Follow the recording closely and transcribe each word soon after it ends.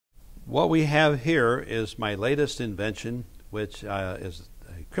What we have here is my latest invention, which is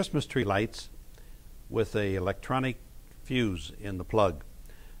Christmas tree lights with a electronic fuse in the plug.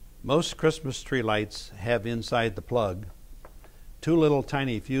 Most Christmas tree lights have inside the plug two little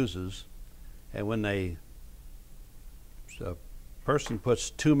tiny fuses, and when a person puts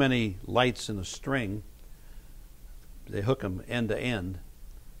too many lights in a string, they hook them end to end,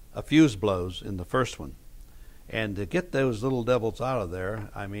 a fuse blows in the first one. And to get those little devils out of there,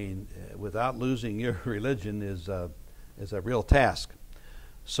 I mean, without losing your religion is a real task.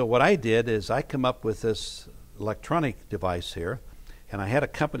 So what I did is I come up with this electronic device here, and I had a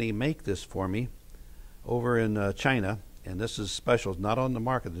company make this for me over in China, and this is special. It's not on the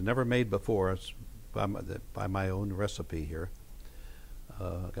market. It's never made before. It's by my own recipe here.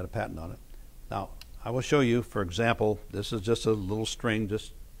 I've got a patent on it. Now, I will show you, for example, this is just a little string,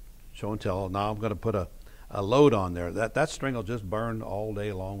 just show and tell. Now I'm going to put a load on there. That string will just burn all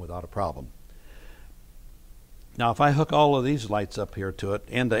day long without a problem. Now if I hook all of these lights up here to it,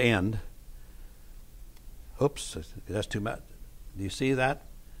 end to end, oops, that's too much. Do you see that?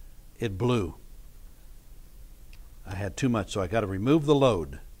 It blew. I had too much, so I got to remove the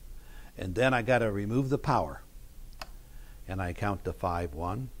load. And then I got to remove the power. And I count to 5,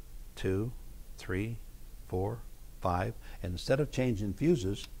 1, 2, 3, 4, 5. And instead of changing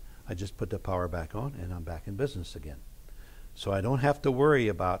fuses, I just put the power back on and I'm back in business again. So I don't have to worry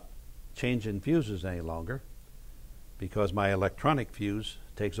about changing fuses any longer because my electronic fuse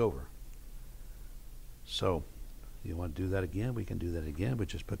takes over. So you want to do that again? We can do that again. We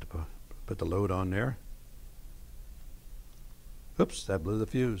just put the load on there. Oops, that blew the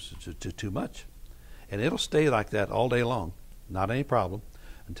fuse. It's just too much. And it'll stay like that all day long, not any problem,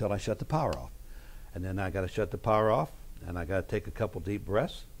 until I shut the power off. And then I got to shut the power off, and I got to take a couple deep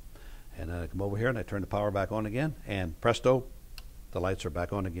breaths. And I come over here and I turn the power back on again, and presto, the lights are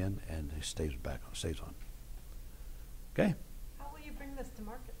back on again, and it stays on. Okay. How will you bring this to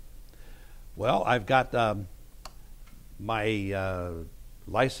market? Well, I've got my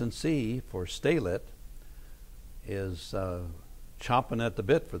licensee for Staylit is chomping at the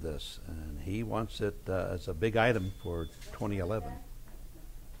bit for this, and he wants it as a big item for 2011.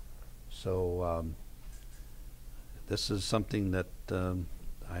 So this is something that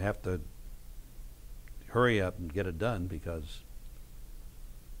I have to hurry up and get it done because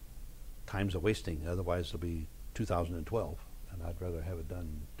time's a wasting. Otherwise, it'll be 2012, and I'd rather have it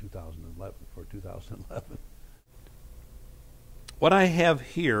done 2011 for 2011. What I have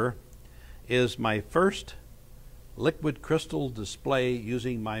here is my first liquid crystal display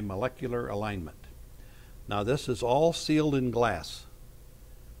using my molecular alignment. Now, this is all sealed in glass,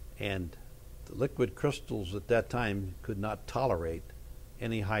 and the liquid crystals at that time could not tolerate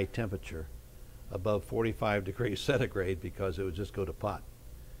any high temperature above 45 degrees centigrade because it would just go to pot.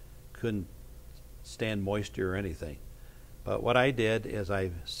 Couldn't stand moisture or anything. But what I did is I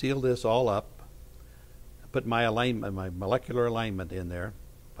sealed this all up, put my alignment, my molecular alignment in there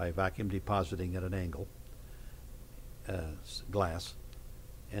by vacuum depositing at an angle, glass,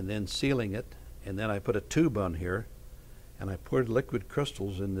 and then sealing it, and then I put a tube on here, and I poured liquid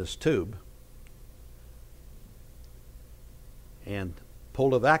crystals in this tube and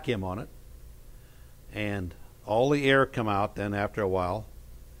pulled a vacuum on it, and all the air come out then after a while,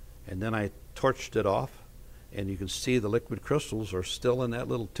 and then I torched it off, and you can see the liquid crystals are still in that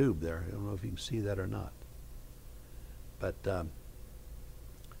little tube there. I don't know if you can see that or not, but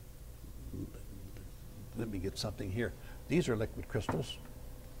let me get something here. These are liquid crystals.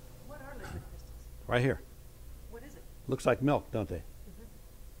 What are liquid crystals? Right here. What is it? Looks like milk, don't they?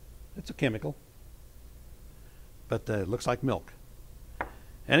 Mm-hmm. It's a chemical, but it looks like milk.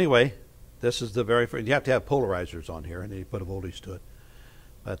 Anyway, this is the very first. You have to have polarizers on here, and then you put a voltage to it.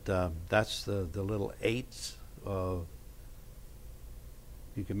 But that's the little 8s.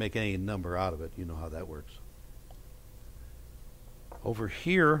 You can make any number out of it. You know how that works. Over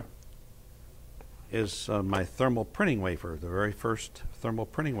here is my thermal printing wafer, the very first thermal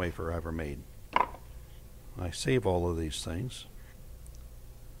printing wafer I ever made. I save all of these things.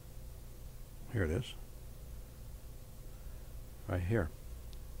 Here it is. Right here.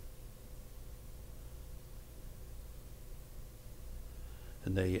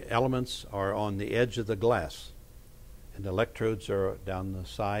 And the elements are on the edge of the glass, and the electrodes are down the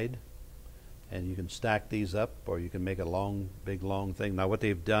side, and you can stack these up, or you can make a long, big, long thing. Now, what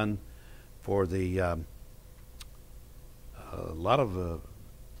they've done for the a lot of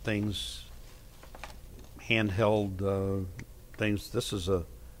things, handheld things. This is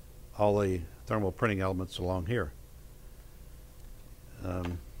all the thermal printing elements along here.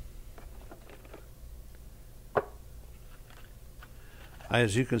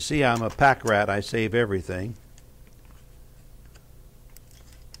 As you can see, I'm a pack rat. I save everything.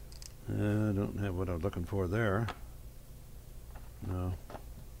 I don't have what I'm looking for there. No.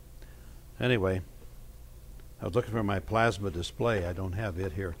 Anyway, I was looking for my plasma display. I don't have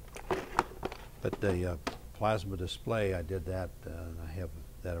it here. But the plasma display, I did that. I have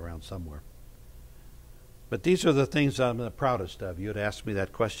that around somewhere. But these are the things I'm the proudest of. You had asked me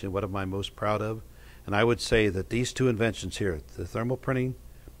that question, what am I most proud of? And I would say that these two inventions here, the thermal printing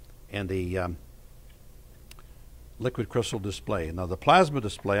and the liquid crystal display. Now the plasma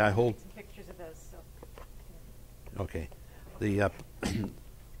display, I hold. Some pictures of those. So. Okay, the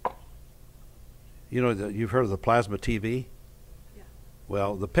you know you've heard of the plasma TV. Yeah.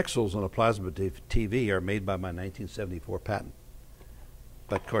 Well, the pixels on a plasma TV are made by my 1974 patent.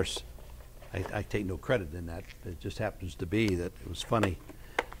 But of course, I take no credit in that. It just happens to be that it was funny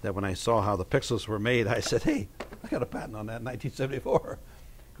that when I saw how the pixels were made, I said, hey, I got a patent on that in 1974.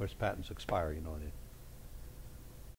 Of course, patents expire, you know.